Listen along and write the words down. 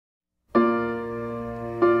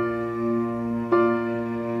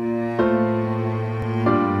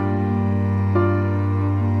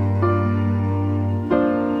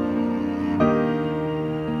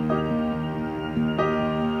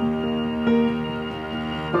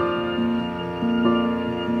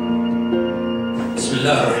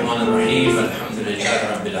الله الرحمن الرحيم الحمد لله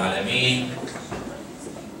رب العالمين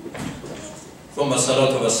ثم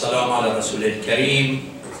الصلاة والسلام على رسول الكريم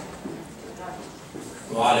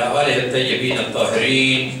وعلى آله الطيبين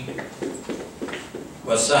الطاهرين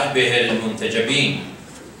وصحبه المنتجبين.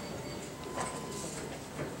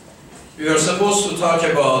 We are supposed to talk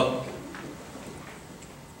about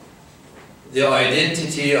the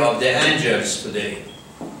identity of the angels today.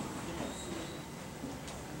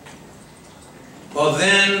 But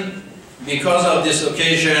then, because of this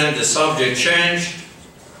occasion, the subject changed.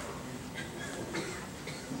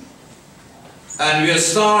 And we'll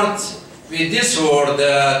start with this word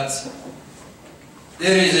that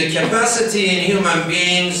there is a capacity in human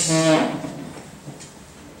beings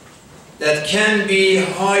that can be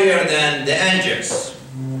higher than the angels.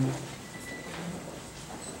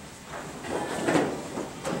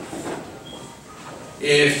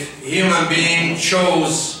 If human being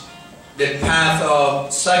chose the path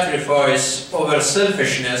of sacrifice over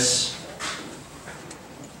selfishness,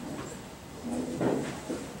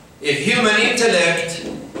 if human intellect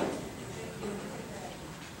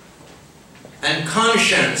and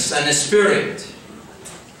conscience and spirit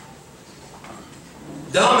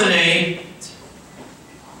dominate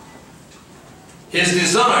his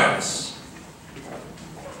desires,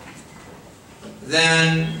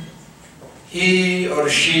 then he or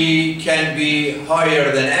she can be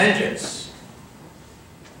higher than angels.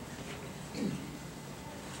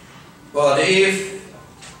 But if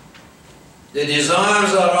the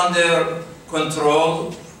desires are under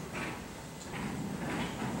control,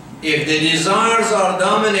 if the desires are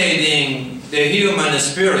dominating the human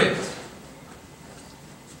spirit,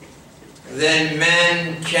 then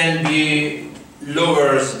man can be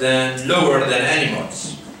lower than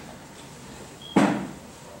animals.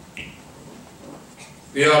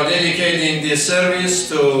 We are dedicating this service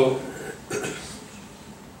to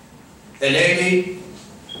a lady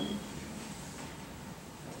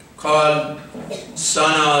called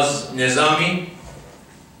Sanaz Nezami,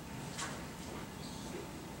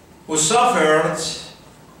 who suffered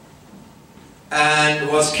and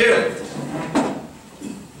was killed.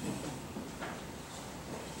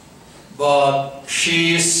 But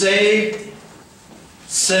she saved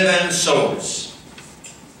 7 souls.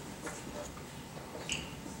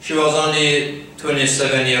 She was only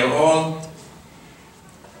 27-years-old,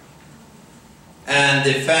 and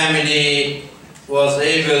the family was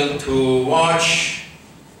able to watch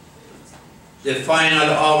the final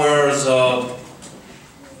hours of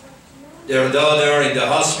their daughter in the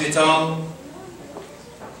hospital.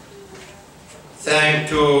 Thanks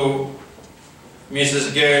to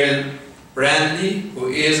Mrs. Gail Brandley, who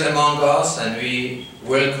is among us, and we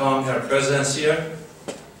welcome her presence here.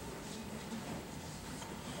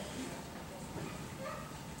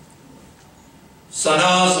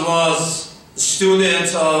 Sanaz was a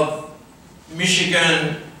student of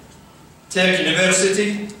Michigan Tech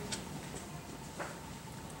University,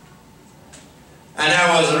 and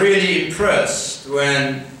I was really impressed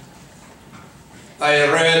when I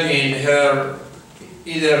read in her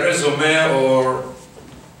either resume or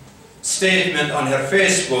statement on her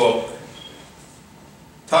Facebook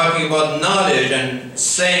talking about knowledge and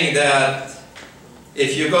saying that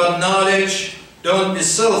if you got knowledge, don't be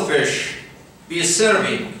selfish, be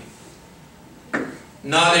serving.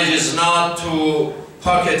 Knowledge is not to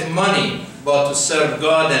pocket money, but to serve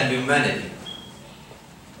God and humanity.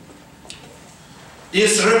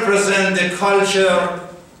 This represents the culture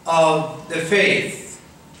of the faith,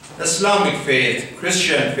 Islamic faith,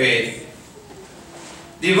 Christian faith,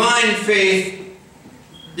 divine faith.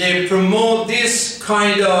 They promote this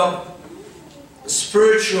kind of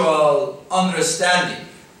spiritual understanding.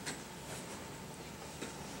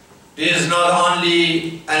 This is not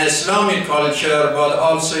only an Islamic culture, but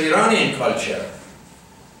also Iranian culture.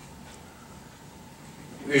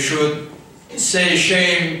 We should say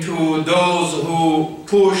shame to those who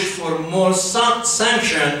push for more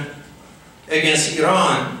sanction against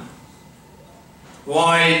Iran,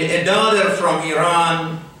 while a daughter from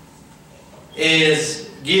Iran is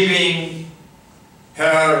giving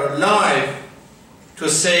her life to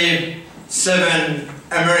save 7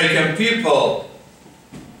 American people.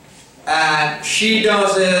 And she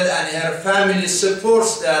does it, and her family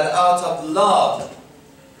supports that out of love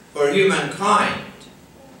for humankind.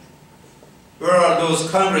 Where are those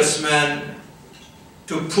congressmen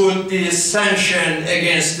to put this sanction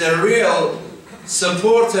against the real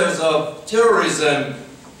supporters of terrorism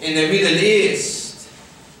in the Middle East?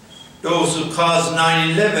 Those who caused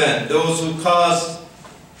 9/11, those who caused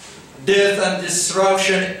death and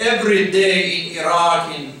destruction every day in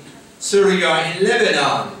Iraq, in Syria, in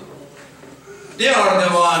Lebanon. They are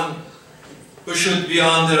the one who should be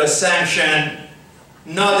under a sanction,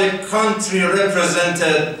 not a country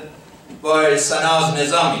represented by Sanaz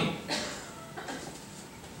Nezami.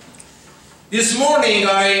 This morning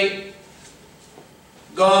I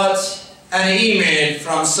got an email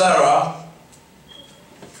from Sara,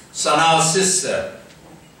 Sanaz's sister.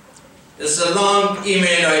 It's a long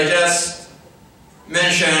email. I just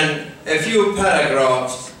mentioned a few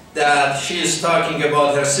paragraphs that she is talking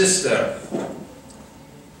about her sister.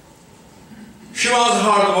 She was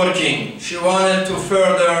hardworking. She wanted to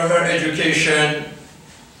further her education,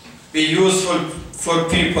 be useful for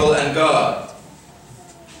people and God.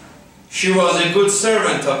 She was a good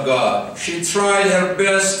servant of God. She tried her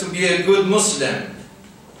best to be a good Muslim.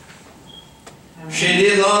 She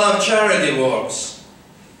did a lot of charity works.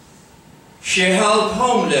 She helped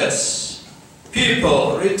homeless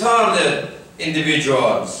people, retarded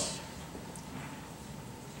individuals.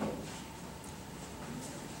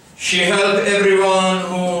 She helped everyone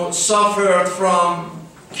who suffered from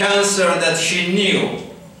cancer that she knew.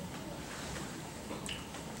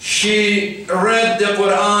 She read the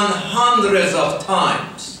Quran hundreds of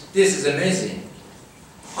times. This is amazing.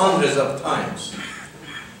 Hundreds of times.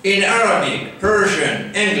 In Arabic,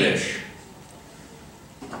 Persian, English.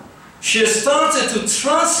 She started to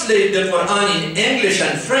translate the Quran in English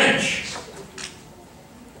and French.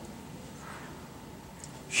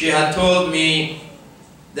 She had told me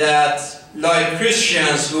that, like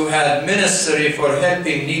Christians who had ministry for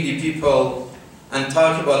helping needy people and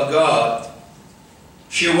talk about God,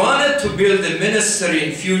 she wanted to build a ministry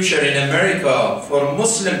in future in America for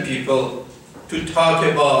Muslim people to talk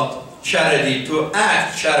about charity, to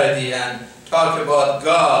act charity and talk about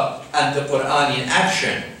God and the Quran in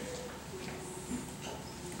action.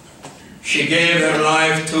 She gave her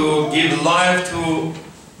life to give life to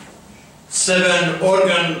 7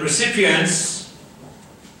 organ recipients.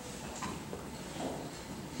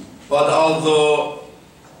 But although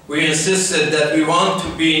we insisted that we want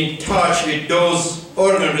to be in touch with those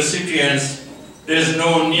organ recipients, there's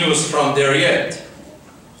no news from there yet.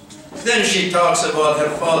 Then she talks about her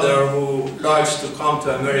father who likes to come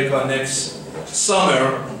to America next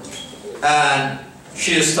summer, and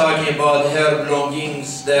she is talking about her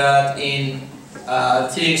belongings that in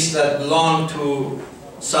things that belong to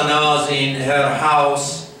Sanaz in her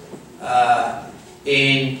house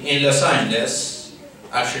in Los Angeles.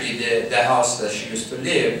 Actually the house that she used to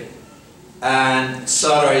live. And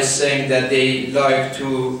Sara is saying that they like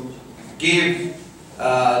to give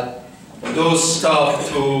those stuff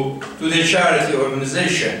to the charity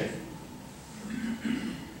organization.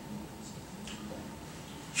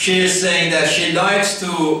 She is saying that she likes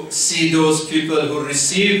to see those people who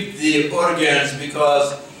receive the organs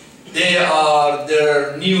because they are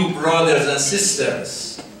their new brothers and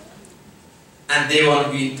sisters and they want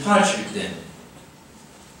to be in touch with them.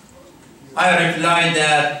 I replied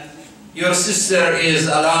that your sister is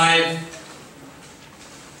alive.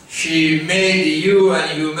 She made you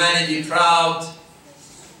and humanity proud.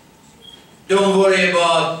 Don't worry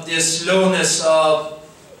about the slowness of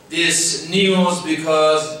this news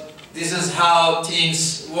because this is how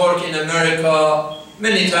things work in America.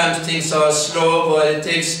 Many times things are slow, but it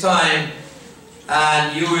takes time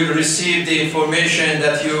and you will receive the information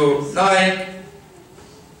that you like.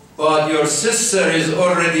 But your sister is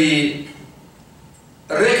already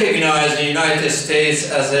recognized in the United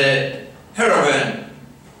States as a heroine,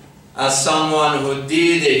 as someone who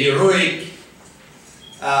did a heroic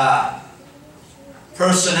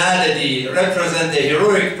personality, represent a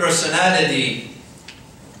heroic personality,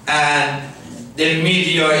 and the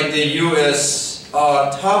media in the US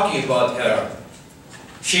are talking about her.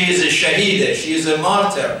 She is a Shi'ite, she is a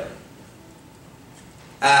martyr,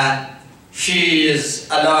 and she is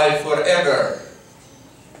alive forever.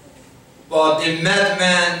 But the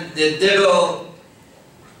madman, the devil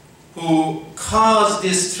who caused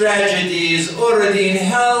this tragedy is already in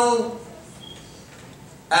hell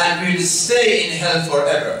and will stay in hell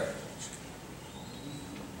forever.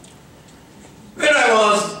 When I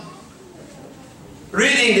was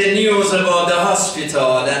reading the news about the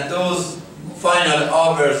hospital and those final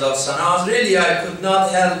hours of Sanaz, really I could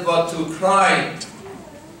not help but to cry.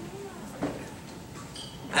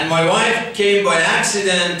 And my wife came by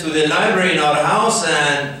accident to the library in our house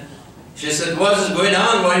and she said, "What is going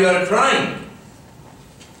on? Why you are crying?"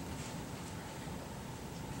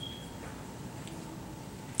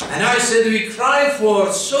 And I said, "We cry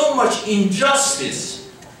for so much injustice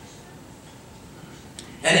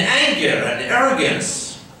and anger and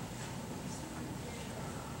arrogance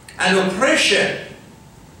and oppression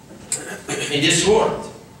in this world."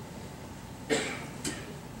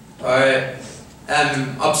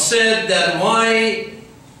 am upset that why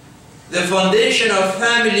the foundation of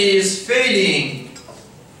family is failing,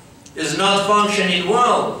 is not functioning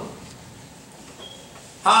well.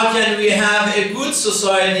 How can we have a good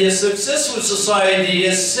society, a successful society,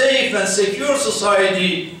 a safe and secure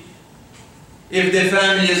society if the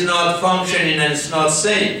family is not functioning and it's not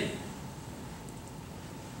safe?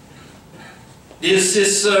 This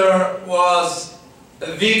sister was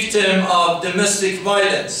a victim of domestic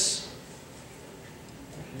violence.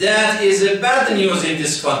 That is a bad news in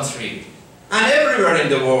this country and everywhere in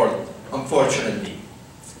the world, unfortunately.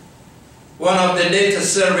 One of the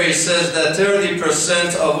latest surveys says that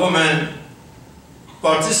 30% of women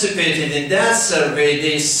participated in that survey.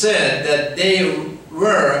 They said that they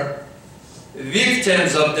were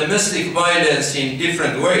victims of domestic violence in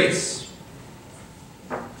different ways.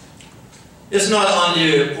 It's not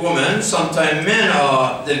only women, sometimes men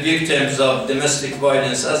are the victims of domestic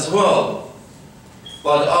violence as well.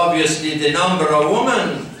 But obviously the number of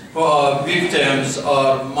women who are victims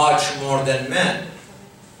are much more than men.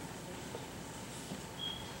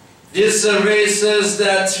 This survey says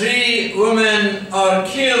that 3 women are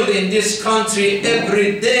killed in this country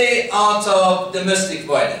every day out of domestic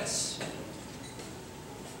violence.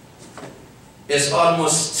 It's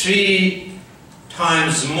almost 3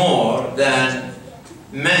 times more than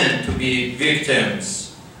men to be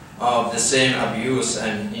victims of the same abuse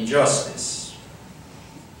and injustice.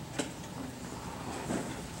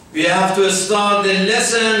 We have to start the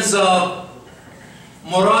lessons of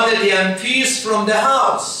morality and peace from the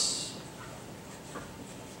house.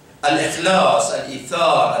 Al-ikhlas,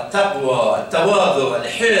 al-ithar, al-taqwa, al-tawadhu,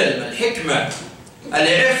 al-hilm, al-hikmah,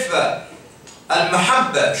 al-iffa,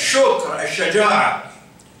 al-mahabba, al-shukr, al-shaja'a,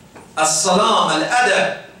 al-salam,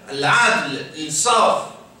 al-adab, al-adl,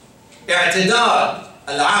 al-insaf, i'tidal,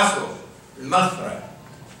 al-afu, al-maghfirah.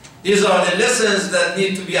 These are the lessons that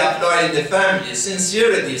need to be applied in the family: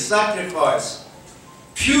 sincerity, sacrifice,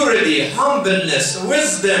 purity, humbleness,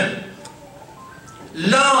 wisdom,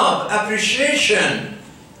 love, appreciation,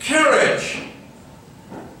 courage,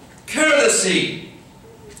 courtesy,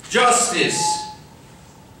 justice,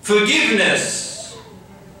 forgiveness.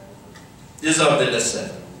 These are the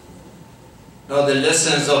lessons. Now the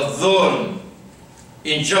lessons of dhulm,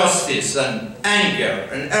 injustice, and anger,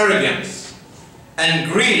 and arrogance,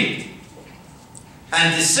 and greed,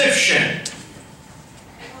 and deception.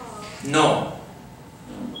 No.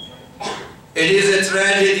 It is a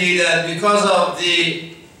tragedy that because of the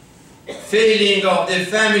failing of the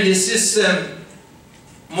family system,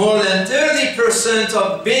 more than 30%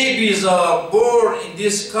 of babies are born in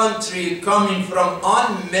this country coming from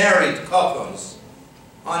unmarried couples,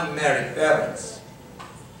 unmarried parents.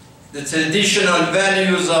 The traditional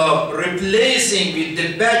values of replacing with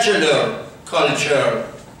the bachelor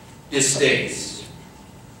culture these days.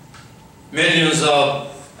 Millions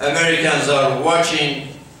of Americans are watching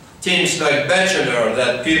things like Bachelor,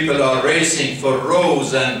 that people are racing for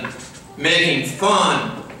rows and making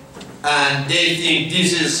fun, and they think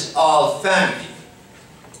this is all family.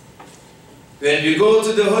 When we go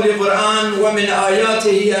to the Holy Quran, وَمِنْ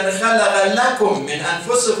آيَاتِهِ أَنْ خَلَقَ لَكُمْ مِنْ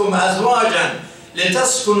أَنفُسِكُمْ أَزْوَاجًا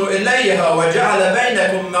لِتَسْكُنُوا إِلَيْهَا وَجَعَلَ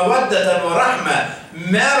بَيْنَكُمْ مَوَدَّةً وَرَحْمَةً.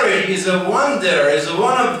 Marriage is a wonder, is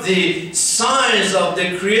one of the signs of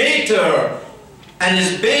the Creator, and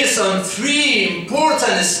is based on 3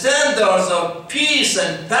 important standards of peace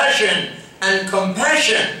and passion and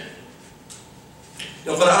compassion.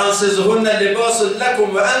 The Quran says, هُنَّ لِبَاسٌ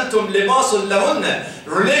لَكُمْ وَأَنْتُمْ لِبَاسٌ لَهُنَّ.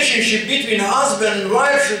 Relationship between husband and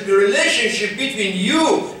wife should be relationship between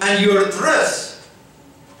you and your dress.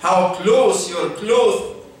 How close your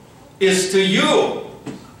clothes is to you.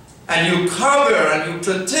 And you cover and you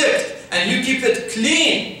protect and you keep it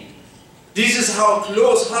clean. This is how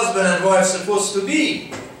close husband and wife are supposed to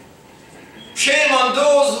be. Shame on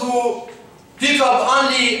those who pick up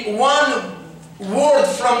only one word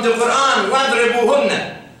from the Quran, وَاضْرِبُوهُنَّ,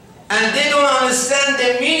 and they don't understand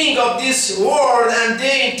the meaning of this word and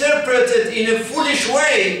they interpret it in a foolish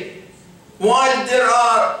way, while there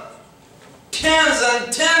are tens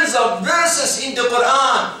and tens of verses in the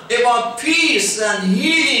Quran about peace and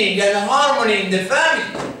healing and harmony in the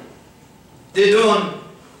family. They don't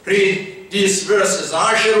read these verses.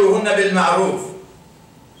 عَاشِرُوهُنَّ بِالْمَعْرُوفِ,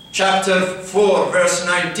 chapter 4, verse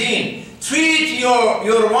 19. Treat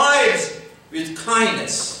your wives with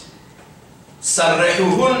kindness.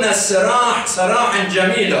 سَرِّحُوهُنَّ سَرَاحًا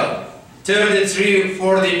جَمِيلًا,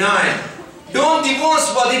 33:49. Don't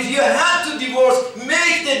divorce, but if you have to divorce,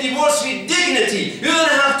 make the divorce with dignity. You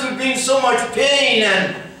don't have to bring so much pain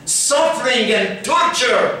and suffering and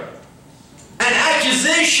torture and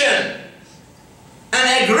accusation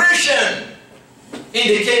and aggression In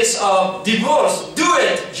the case of divorce, do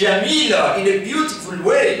it jamila, in a beautiful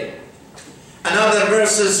way. Another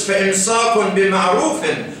verse is فَإِمْسَاكٌ بِمَعْرُوفٍ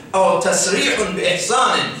أَوْ تَسْرِيحٌ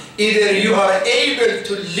بِإِحْسَانٍ. Either you are able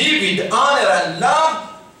to live with honor and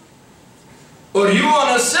love, or you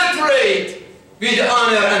want to separate with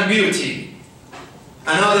honor and beauty.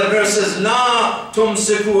 Another verse is لَا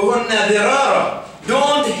تُمْسِكُوهُنَّ ذِرَارًا.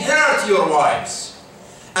 Don't hurt your wives.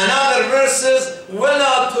 Another verse is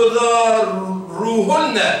وَلَا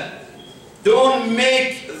تُضَارُّهُنَّ. Don't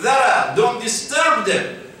make dhara, don't disturb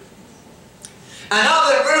them.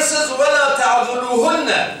 Another verse is وَلَا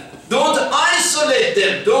تَعْذُلُوهُنَّ. Don't isolate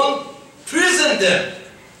them, don't prison them.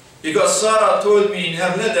 Because Sarah told me in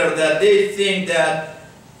her letter that they think that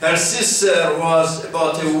her sister was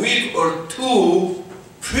about a week or two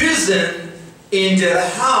prisoned in their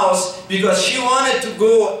house because she wanted to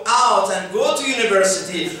go out and go to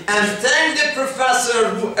university and thank the professor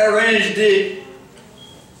who arranged the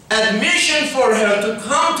admission for her to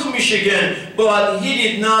come to Michigan, but he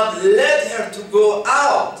did not let her to go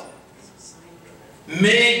out.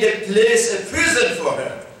 Made the place a prison for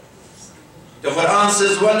her. The Quran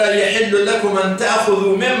says, وَلَا يَحِلُّ لَكُمْ أَن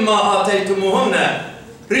تَأْخُذُوا مِمَّا آتَيْتُمُوهُنَّ.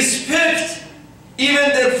 Respect even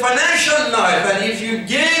their financial life, and if you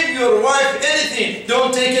gave your wife anything,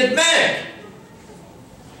 don't take it back.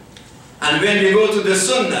 And when we go to the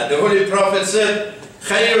Sunnah, the Holy Prophet said,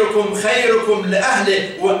 خَيْرُكُمْ خَيْرُكُمْ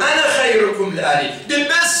لِأَهْلِ وَأَنَا خَيْرُكُمْ لِأَهْلِ. The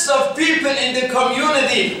best of people in the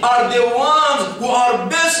community are the ones who are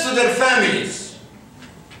best to their families.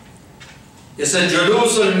 He said,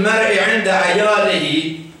 جلوس المرء عند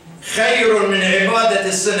عياله خير من عبادة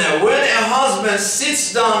السنة. When a husband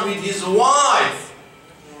sits down with his wife,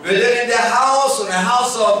 whether in the house or a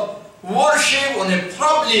house of worship or in a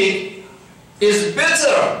public, is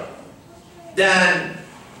better than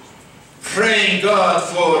praying God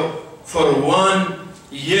for 1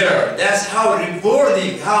 year. That's how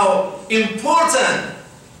rewarding, how important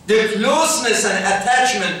the closeness and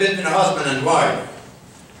attachment between husband and wife.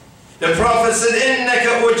 The Prophet said, إِنَّكَ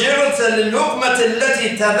أُجِرْتَ لِلْلُقْمَةِ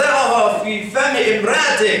الَّتِي تَضَعُهَا فِي فَمِ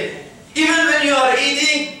إِمْرَأَتِكَ. Even when you are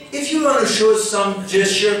eating, if you want to show some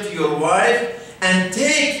gesture to your wife and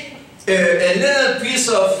take a little piece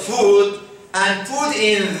of food and put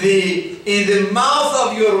in the mouth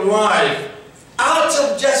of your wife, out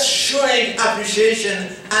of just showing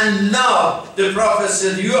appreciation and love, the Prophet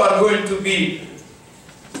said, you are going to be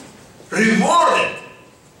rewarded.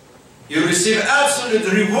 You receive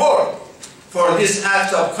absolute reward for this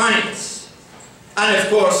act of kindness. And of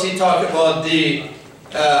course, he talked about the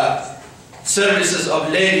services of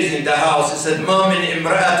ladies in the house. He said, مَا مِنْ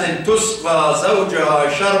إِمْرَأَةٍ تُسْقَى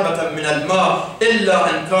زَوْجَهَا شَرْبَةً مِنَ الْمَاءِ إِلَّا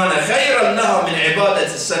أَنْ كَانَ خَيْرًا لَهَا مِنْ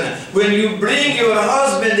عِبَادَةِ السَّنَةِ. When you bring your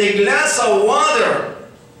husband a glass of water,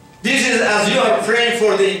 this is as you are praying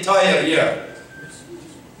for the entire year.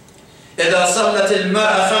 إذا صلت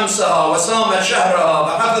المرأة خمسها وصامت شهرها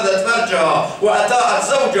وحفظت فرجها وأطاعت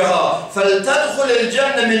زوجها فلتدخل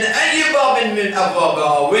الجنة من أي باب من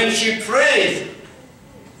أبوابها. When she prays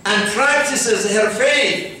and practices her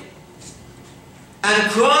faith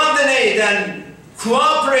and coordinates and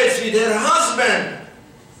cooperates with her husband,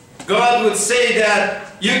 God would say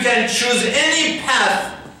that you can choose any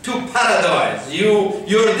path to paradise.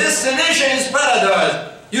 Your destination is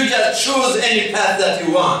paradise. You just choose any path that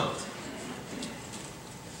you want.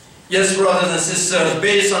 Yes, brothers and sisters,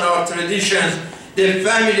 based on our traditions, the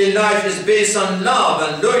family life is based on love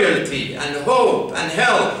and loyalty and hope and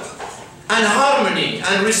help and harmony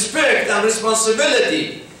and respect and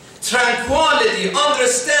responsibility, tranquility,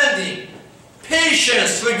 understanding,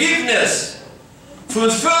 patience, forgiveness,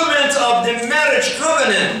 fulfillment of the marriage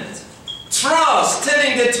covenant, trust,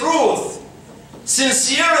 telling the truth,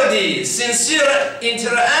 sincerity, sincere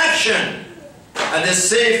interaction, and a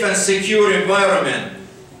safe and secure environment.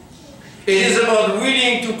 It is about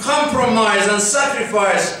willing to compromise and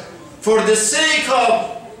sacrifice for the sake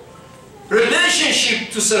of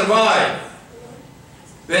relationship to survive.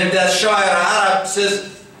 When that Shi'ia Arab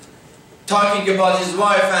says, talking about his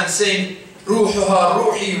wife and saying, روحها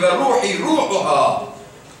روحي وروحي روحها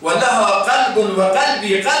ولها قلب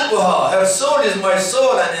وقلبي قلبها. Her soul is my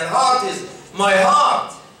soul and her heart is my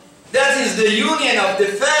heart. That is the union of the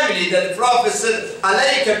family that the Prophet said,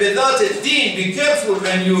 عليك بذات الدين. Be careful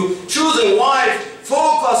when you choose a wife,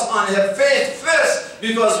 focus on her faith first,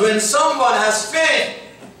 because when someone has faith,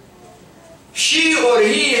 she or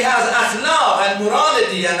he has akhlaq and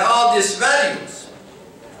morality and all these values.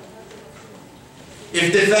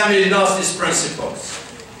 If the family lost these principles,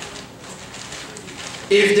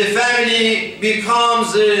 if the family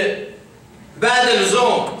becomes battle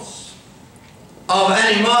zones, of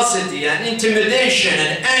animosity and intimidation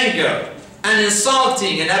and anger and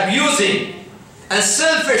insulting and abusing and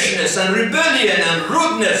selfishness and rebellion and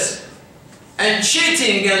rudeness and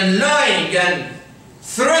cheating and lying and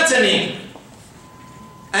threatening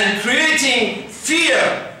and creating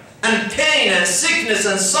fear and pain and sickness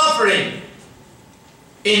and suffering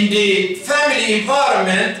in the family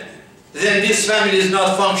environment, then this family is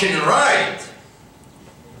not functioning right.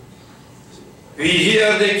 We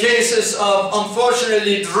hear the cases of,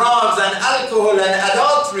 unfortunately, drugs and alcohol and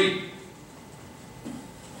adultery,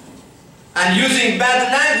 and using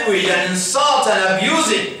bad language and insult and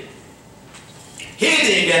abusing,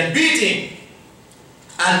 hitting and beating,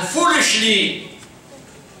 and foolishly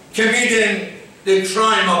committing the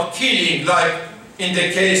crime of killing, like in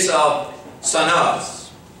the case of Sanaz.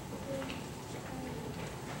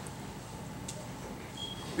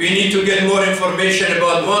 We need to get more information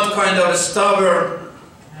about what kind of stubborn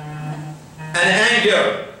and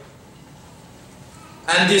anger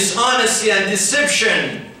and dishonesty and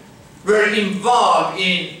deception were involved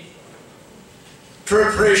in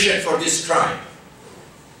preparation for this crime.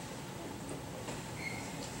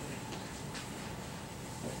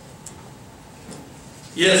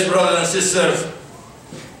 Yes, brothers and sisters,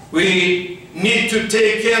 we need to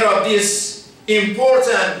take care of this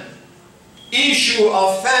important issue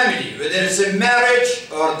of family. Whether it's a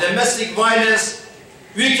marriage or domestic violence,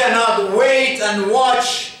 we cannot wait and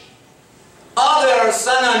watch other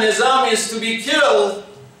Sara Nezamis to be killed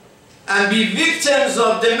and be victims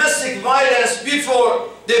of domestic violence before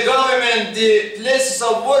the government, the places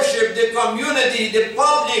of worship, the community, the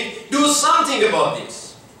public do something about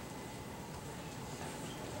this.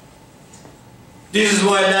 This is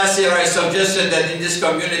why last year I suggested that in this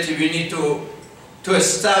community we need to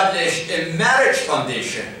establish a marriage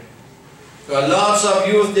foundation. So lots of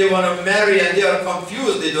youth, they want to marry and they are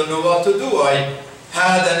confused, they don't know what to do. I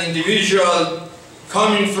had an individual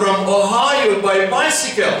coming from Ohio by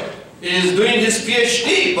bicycle. He is doing his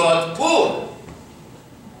PhD, but poor.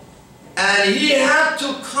 And he had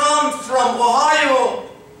to come from Ohio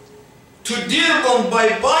to Dearborn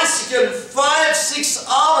by bicycle 5-6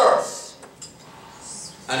 hours.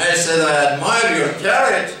 And I said, I admire your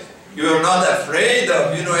courage. You are not afraid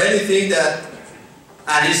of, anything that...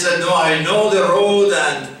 And he said, no, I know the road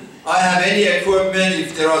and I have any equipment.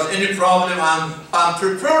 If there was any problem, I'm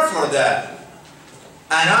prepared for that.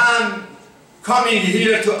 And I'm coming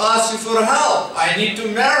here to ask you for help. I need to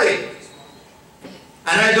marry.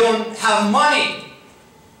 And I don't have money.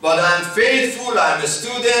 But I'm faithful, I'm a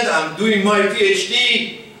student, I'm doing my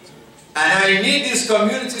PhD. And I need this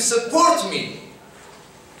community to support me.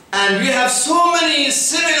 And we have so many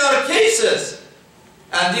similar cases.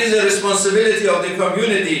 And this is the responsibility of the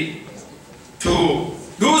community to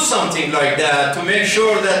do something like that, to make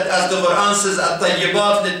sure that, as the Quran says,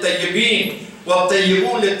 at-tayyibat lit-tayyibin,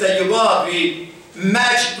 wa-at-tayyibun lit-tayyibat, we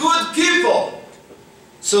match good people.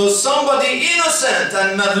 So somebody innocent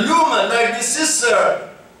and madluma, like the sister,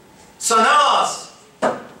 Sanaz,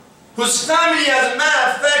 whose family, as a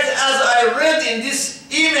matter of fact, as I read in this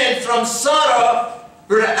email from Sara,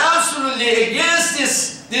 were absolutely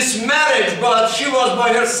against this marriage, but she was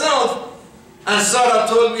by herself. And Sara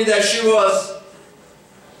told me that she was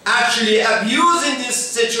actually abusing this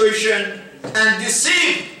situation and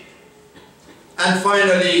deceived. And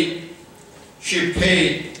finally, she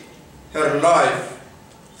paid her life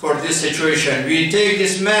for this situation. We take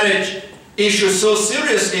this marriage issue so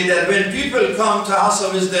seriously that when people come to House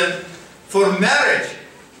of Wisdom for marriage,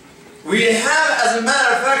 we have, as a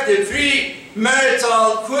matter of fact, a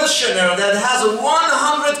pre-marital questionnaire that has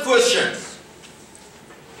 100 questions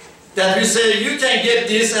that we say you can get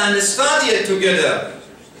this and study it together.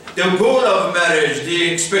 The goal of marriage,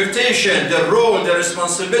 the expectation, the role, the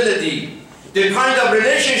responsibility, the kind of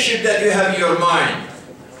relationship that you have in your mind.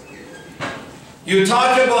 You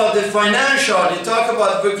talk about the financial, you talk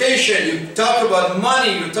about vocation, you talk about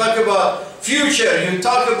money, you talk about future, you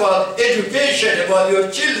talk about education, about your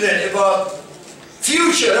children, about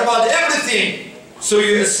future, about everything. So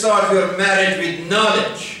you start your marriage with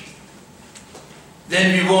knowledge.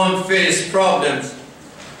 Then we won't face problems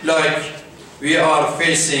like we are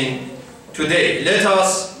facing today. Let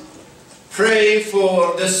us pray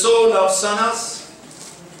for the soul of Sanaz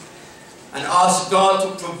and ask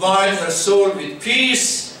God to provide her soul with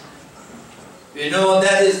peace. We know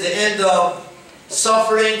that is the end of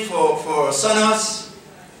suffering for Sanaz.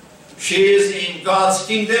 She is in God's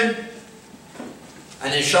kingdom,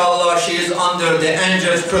 and inshallah she is under the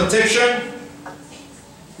angel's protection.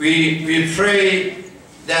 We pray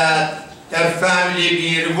that her family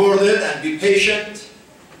be rewarded and be patient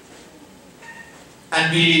and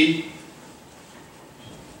be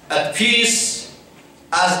at peace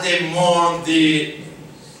as they mourn the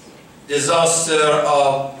disaster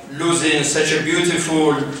of losing such a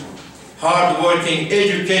beautiful, hard-working,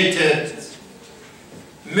 educated,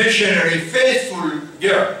 missionary, faithful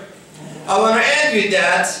girl. I want to end with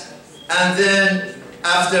that, and then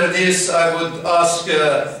after this I would ask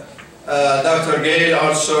Dr. Gail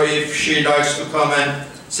also if she likes to come and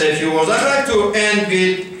say a few words. I'd like to end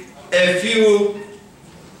with a few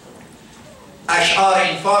ash'ar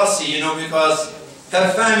in Farsi, you know, because her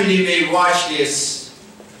family may watch this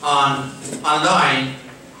online,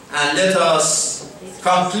 and let us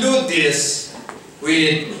conclude this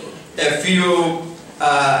with a few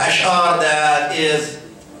ash'ar that is,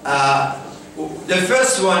 the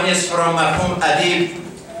first one is from Marhum Adib,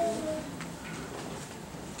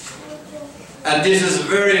 and this is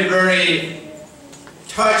very, very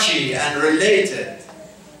touchy and related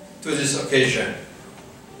to this occasion.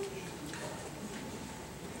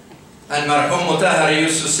 And Marhum Mutahhar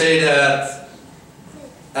used to say that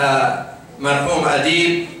Marhum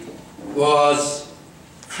Adib was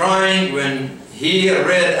crying when he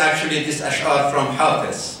read actually this ash'ar from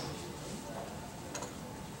Hafiz.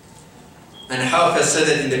 And Hafiz said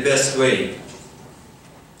it in the best way.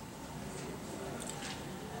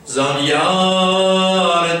 Zan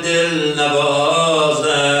yar dil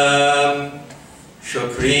navazam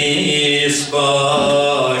shukris ba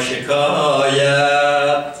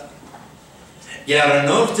shikayat ger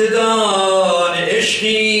nuktedan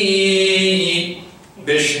ishqi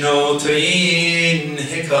bishno tu in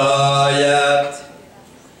hikayat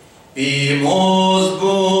bimoz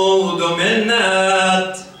bud u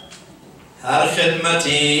minnat har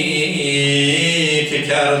khidmati ke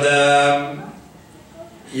kardam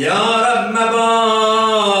Ya Rab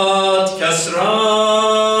mabad kasra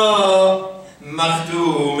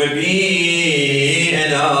makhdum bi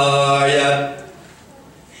inayat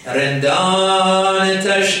rindan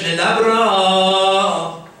tashn labra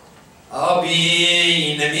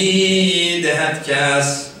abi namidhat kas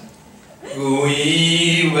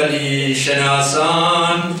goyi wali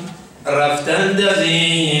shanasan raftan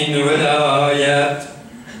dazin wilayat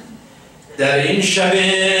dar in shab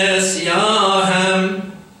siyaham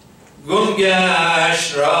گم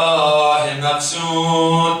گشت راه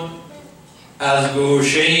مقصود از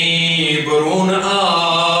گوشه‌ای برون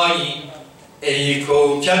آی ای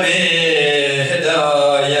کوکب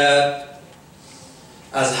هدایت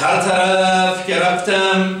از هر طرف که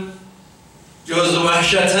رفتم جز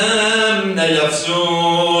وحشتم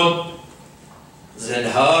نیفزود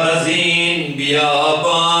زنهار از این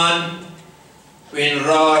بیابان و این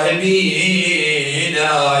راه بی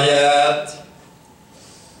نهایت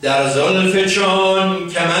در زلف چون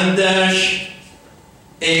کمندش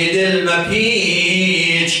ای دل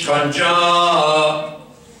مپیچ کانجا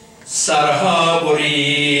سرها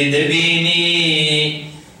بریده بینی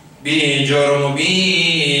بی جرم و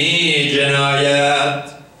بی جنایت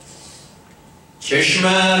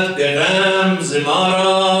چشمت به غمز ما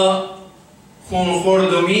را خون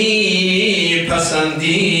خورد و می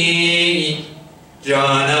پسندی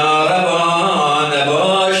جانا روا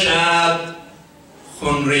نباشد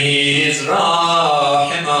خونریز را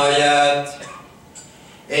حمایت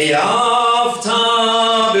ای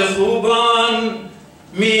آفتاب خوبان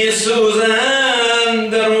می سوزم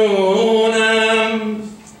درونم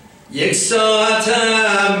یک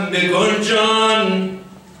ساعتم به گنجان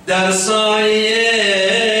در سایه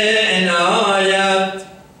عنایت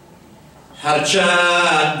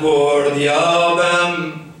هرچند برد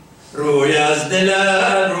یابم روی از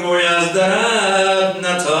دلت روی از درت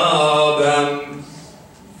نتابم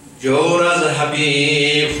جور از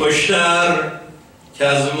حبیب خوشتر که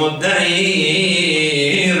از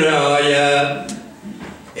مدعی رایت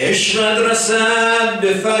عشقت رسد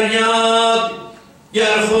به فریاد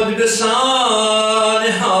گر خود به سان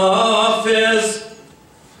حافظ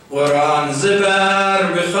قرآن زبر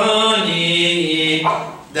بخوانی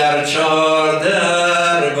در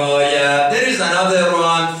 14 باید. There is another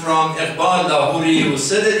one from Iqbal Lahori who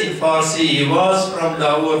said it in Farsi. He was from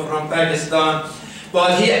Lahore, from Pakistan, but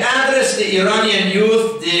he addressed the Iranian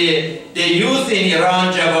youth, the youth in Iran,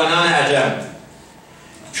 جوانان عجم.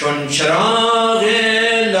 چون چراغ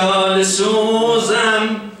لال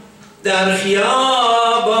سوزم در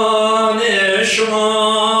خیابان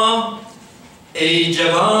شما ای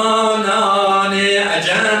جوانان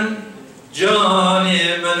عجم جان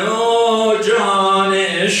من و جان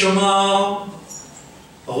شما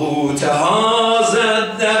غوطه ها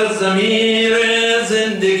زد در ضمیر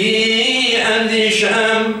زندگی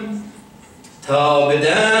اندیشم تا به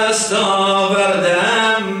دست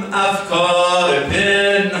آوردم افکار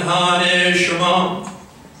پنهان شما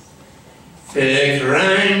فکر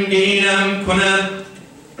رنگینم کند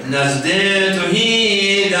نزد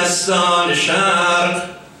توهی دستان شرق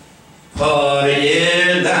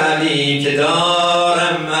پاره لعلی که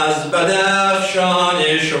دارم از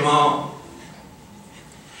بدخشان شما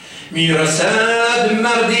میرسد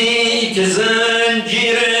مردی که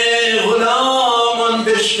زنجیر غلامان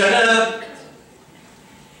بشکند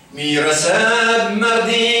میرسد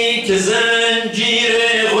مردی که زنجیر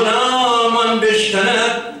غلامان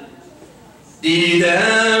بشکند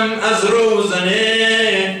دیدم از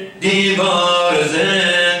روزنه دیوار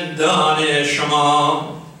زندان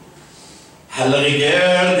شما حلقه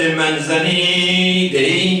گرد من زنیده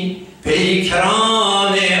ای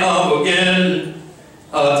پیکران آب و گل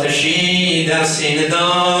آتشی در سینه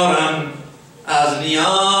دارم از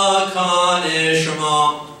نیاکان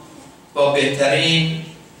شما با بهترین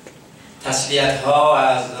تسلیت ها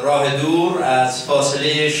از راه دور از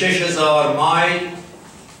فاصله 6000 مایل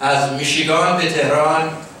از میشیگان به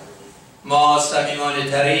تهران ما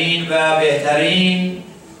صمیمانه ترین و بهترین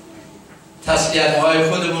تسلیت های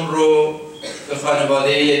خودمون رو به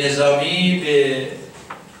خانواده نظامی به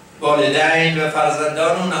والدین و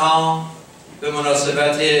فرزندان اونها به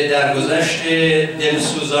مناسبت درگذشت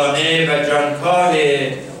دلسوزانه و جانکاه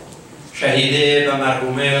شهیده و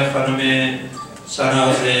مرحومه خانم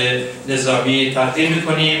ساناز نظامی تقدیم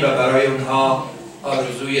میکنیم و برای اونها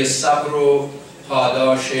آرزوی صبر و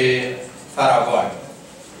پاداش فراوان.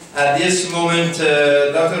 At this moment,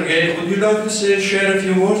 Dr. Gail, would you like to share a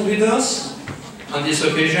few words with us on this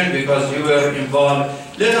occasion because you were involved?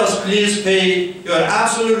 Let us please pay your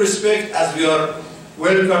absolute respect as we are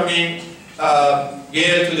welcoming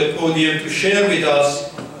Gail to the podium to share with us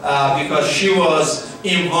because she was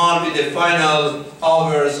involved with the final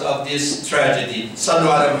hours of this tragedy. Sallu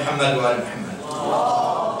ala Muhammad wa ala Muhammad.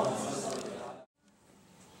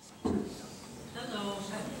 Hello,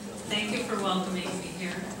 thank you for welcoming me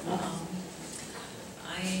here.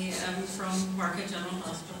 I am from Marquette General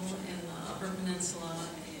Hospital in the Upper Peninsula,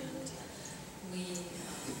 and we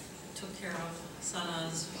took care of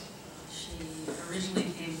Sanaz. She originally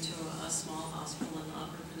came to a small hospital in the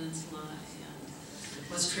Upper Peninsula and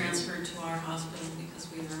was transferred to our hospital because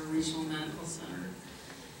we are a regional medical center.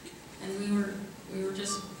 And we were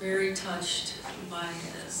just very touched by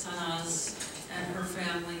Sanaz and her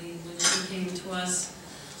family. When she came to us,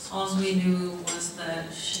 all we knew was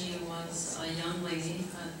that she was a young lady,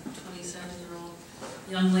 a 27-year-old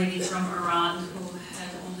young lady from Iran who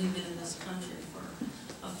had only been in this country for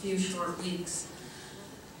a few short weeks.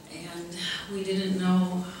 And we didn't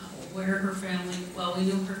know where her family, well, we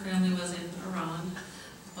knew her family was in Iran,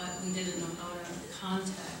 but we didn't know how to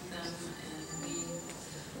contact them. And we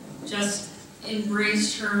just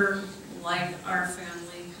embraced her like our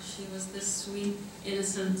family. She was this sweet,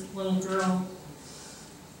 innocent little girl.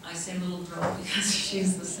 I say little girl because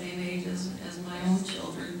she's the same age as my own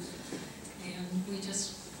children. And we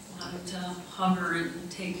just wanted to hug her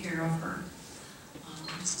and take care of her.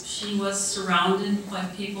 She was surrounded by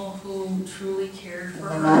people who truly cared for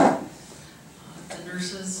her. The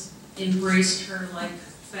nurses embraced her like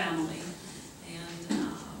family.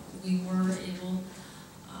 And we were able,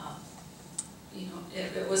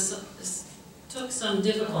 it took some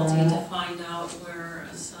difficulty to find out where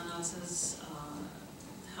Sanaz's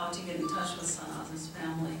how to get in touch with Sanaz's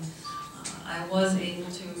family. I was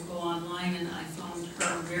able to go online and I found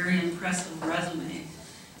her very impressive resume.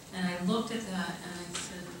 And I looked at that and I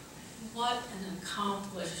said, what an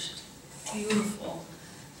accomplished, beautiful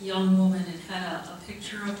young woman. It had a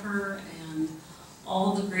picture of her and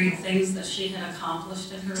all the great things that she had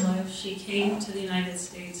accomplished in her life. She came to the United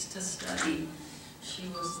States to study.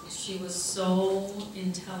 She was so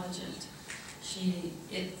intelligent.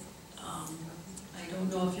 I don't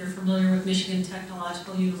know if you're familiar with Michigan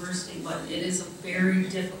Technological University, but it is a very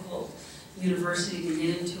difficult university to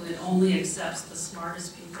get into. It only accepts the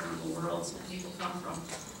smartest people in the world, so people come from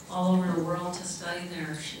all over the world to study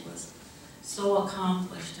there. She was so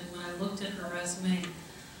accomplished, and when I looked at her resume,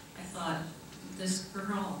 I thought, this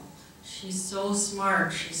girl, she's so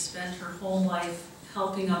smart. She spent her whole life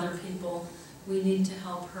helping other people. We need to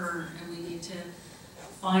help her, and we need to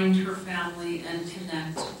find her family and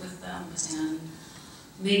connect with them and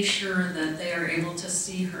make sure that they are able to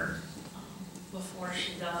see her before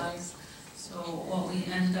she dies. So what we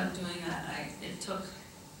ended up doing, it took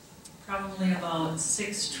probably about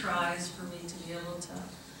 6 tries for me to be able to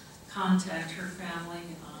contact her family,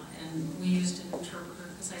 and we used an interpreter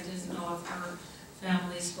because I didn't know if her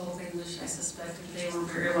family spoke English. I suspected they were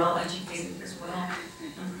very well educated as well,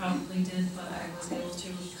 and probably did, but I was able to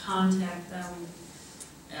contact them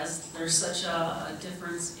as there's such a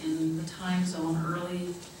difference in the time zone.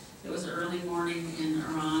 Early It was early morning in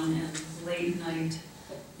Iran and late night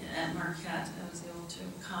at Marquette. I was able to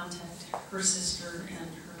contact her sister and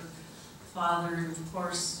her father, and of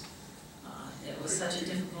course, it was such a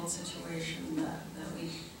difficult situation that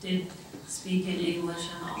we did speak in English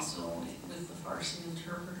and also with the Farsi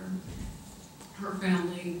interpreter. Her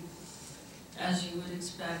family, as you would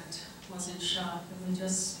expect, was in shock, and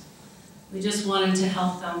we just wanted to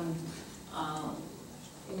help them.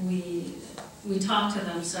 We talked to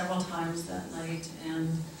them several times that night,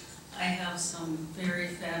 and I have some very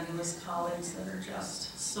fabulous colleagues that are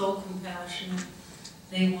just so compassionate.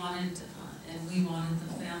 They wanted, and we wanted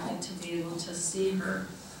the family to be able to see her,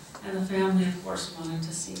 and the family, of course, wanted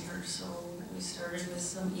to see her. So we started with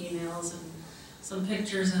some emails and some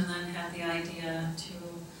pictures, and then had the idea to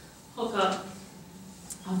hook up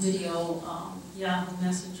a video Yahoo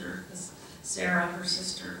Messenger, because Sara, her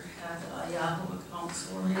sister, had a Yahoo account,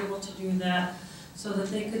 so we were able to do that so that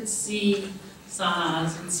they could see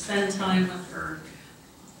Sanaz and spend time with her.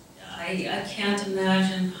 I can't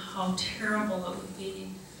imagine how terrible it would be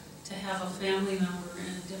to have a family member in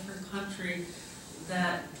a different country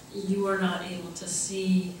that you are not able to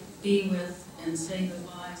see, be with, and say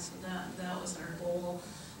goodbye. So that was our goal,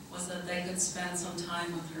 was that they could spend some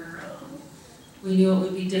time with her. We knew it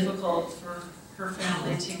would be difficult for her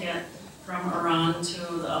family to get from Iran to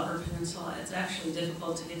the Upper Peninsula. It's actually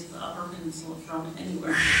difficult to get to the Upper Peninsula from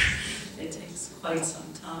anywhere. It takes quite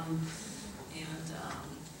some time, and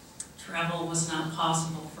travel was not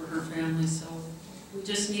possible for her family, so we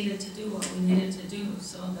just needed to do what we needed to do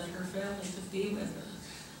so that her family could be with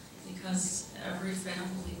her, because every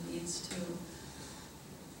family needs to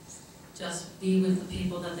just be with the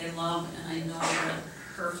people that they love, and I know that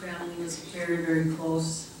her family was very, very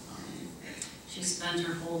close. She spent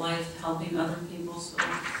her whole life helping other people, so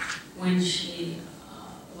when she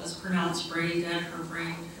was pronounced brain dead, her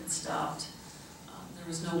brain had stopped. There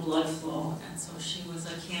was no blood flow, and so she was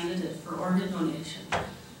a candidate for organ donation.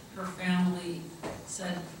 Her family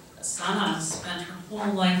said Sanaz spent her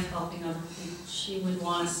whole life helping other people. She would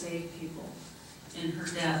want to save people in her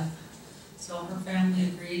death. So her family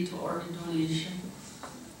agreed to organ donation,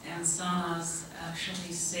 and Sanaz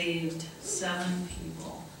actually saved 7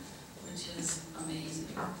 people, which is amazing.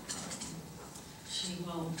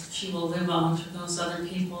 She will live on through those other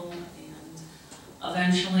people, and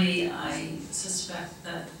eventually I suspect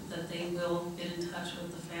that they will get in touch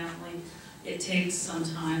with the family. It takes some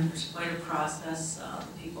time. There's quite a process.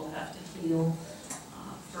 The people have to heal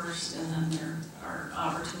first, and then there are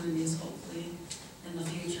opportunities, hopefully, in the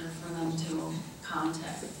future for them to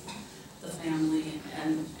contact the family.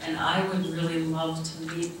 And I would really love to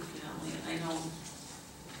meet the family. I know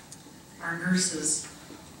our nurses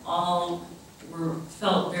all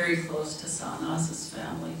felt very close to Sanaz's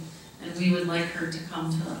family, and we would like her to come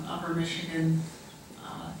to Upper Michigan,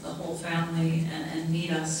 the whole family, and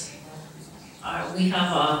meet us. We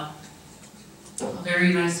have a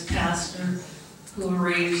very nice pastor who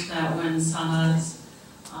arranged that when Sanaz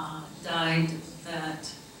died,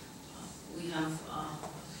 that we have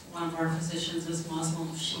one of our physicians is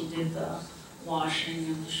Muslim. She did the washing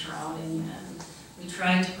and the shrouding, and we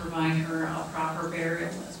tried to provide her a proper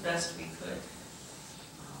burial as best we could.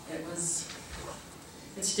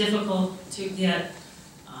 It's difficult to get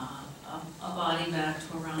a body back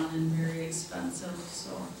to Iran and very expensive,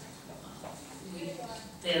 so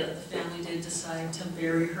the family did decide to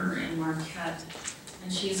bury her in Marquette,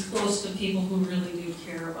 and she's close to people who really do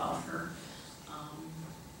care about her.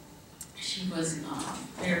 She was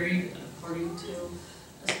buried according to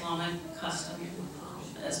Islamic custom,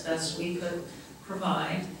 as best we could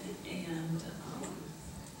provide, and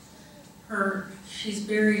she's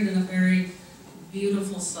buried in a very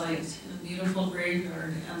beautiful site, in a beautiful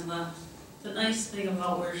graveyard, and the nice thing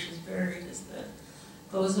about where she's buried is that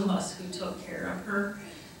those of us who took care of her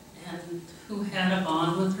and who had a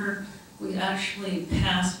bond with her, we actually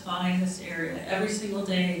pass by this area every single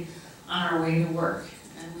day on our way to work,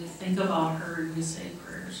 and we think about her and we say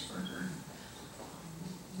prayers for her.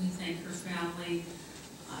 We thank her family.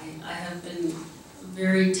 I have been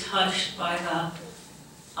very touched by the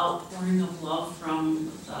outpouring of love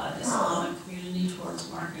from the Islamic community towards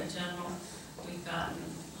Marquette General. We've gotten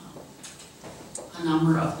a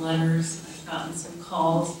number of letters. I've gotten some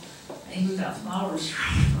calls. I even got flowers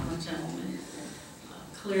from a gentleman.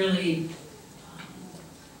 Clearly,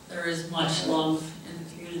 there is much love in the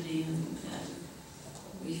community, and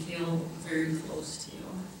we feel very close to you.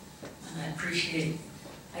 And I appreciate,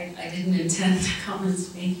 I didn't intend to come and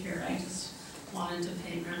speak here. I just wanted to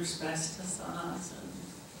pay my respects to Sanaz, and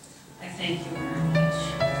I thank you very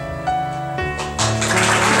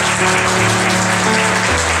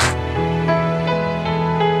much.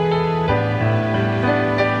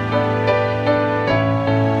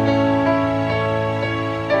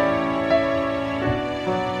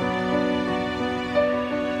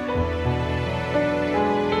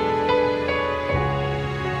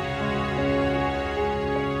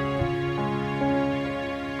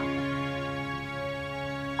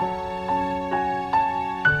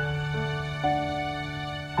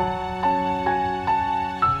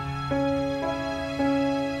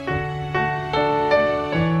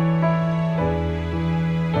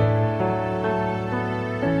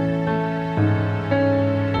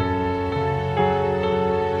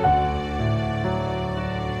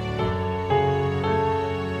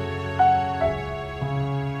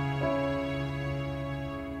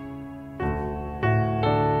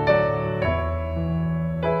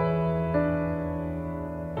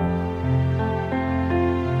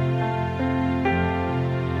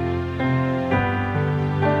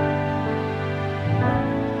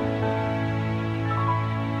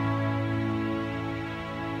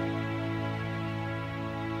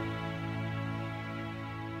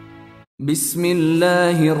 بسم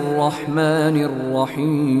الله الرحمن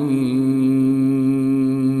الرحيم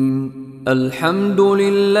الحمد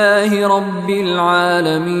لله رب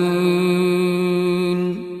العالمين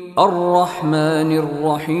الرحمن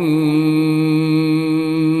الرحيم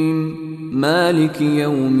مالك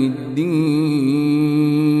يوم الدين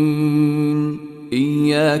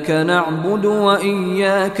إياك نعبد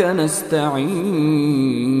وإياك نستعين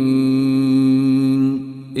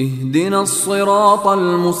اهدنا الصراط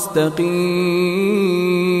المستقيم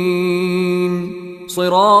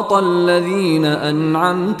صراط الذين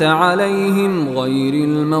أنعمت عليهم غير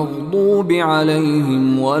المغضوب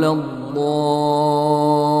عليهم ولا الضالين